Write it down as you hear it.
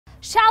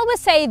Shall we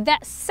say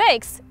that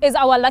 6 is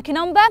our lucky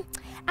number,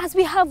 as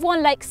we have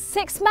won like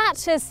 6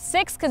 matches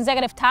 6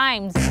 consecutive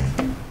times?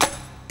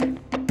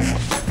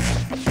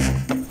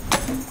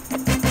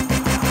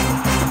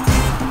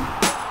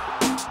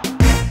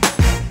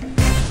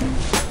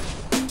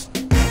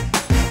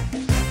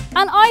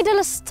 An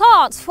ideal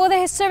start for the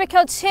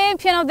historical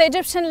champion of the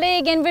Egyptian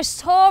League in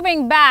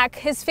restoring back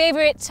his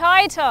favourite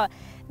title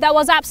that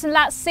was absent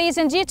last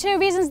season due to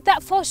reasons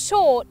that for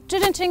sure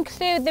didn't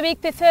include the weak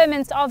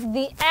performance of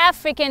the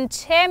African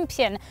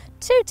champion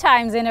 2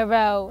 times in a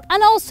row.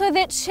 And also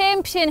the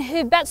champion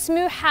who bet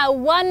Smuha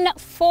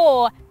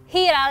 1-4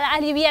 here at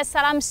Al-Ahly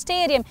Salam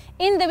Stadium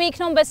in the week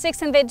number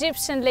 6 in the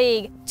Egyptian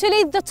League to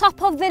lead the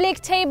top of the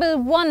league table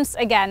once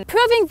again,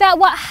 proving that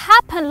what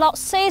happened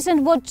last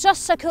season was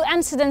just a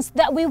coincidence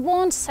that we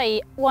won't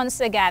see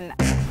once again.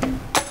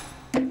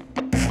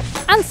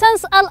 And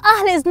since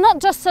Al-Ahly is not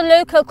just a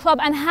local club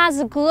and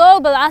has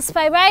global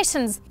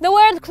aspirations, the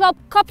World Club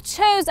Cup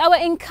chose our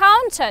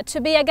encounter to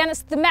be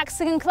against the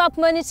Mexican club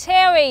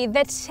Monterrey,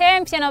 the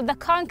champion of the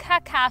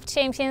CONCACAF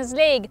Champions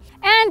League.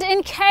 And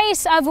in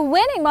case of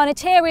winning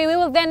Monterrey, we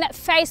will then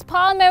face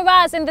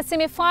Palmeiras in the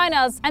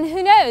semi-finals, and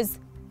who knows,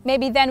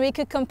 maybe then we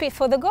could compete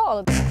for the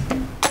gold.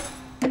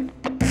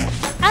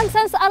 And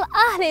since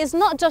Al-Ahly is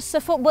not just a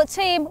football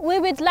team, we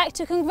would like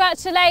to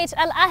congratulate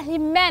Al-Ahly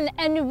men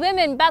and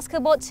women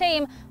basketball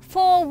team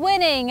for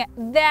winning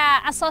their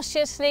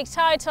Associates League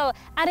title,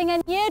 adding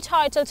a new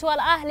title to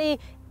Al-Ahly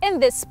in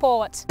this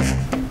sport.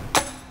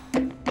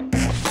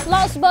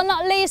 Last but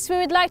not least, we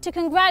would like to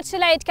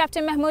congratulate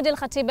Captain Mahmoud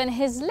Al-Khatib and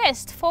his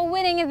list for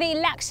winning the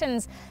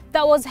elections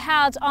that was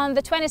held on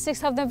the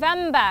 26th of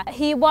November.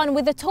 He won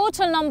with a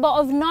total number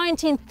of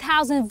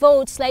 19,000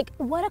 votes. Like,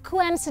 what a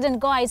coincidence,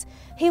 guys.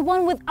 He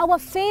won with our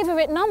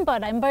favorite number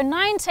 19,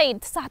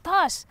 19.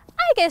 I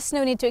guess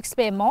no need to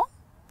explain more.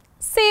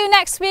 See you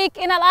next week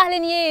in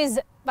Al-Ahly News.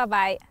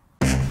 Bye-bye.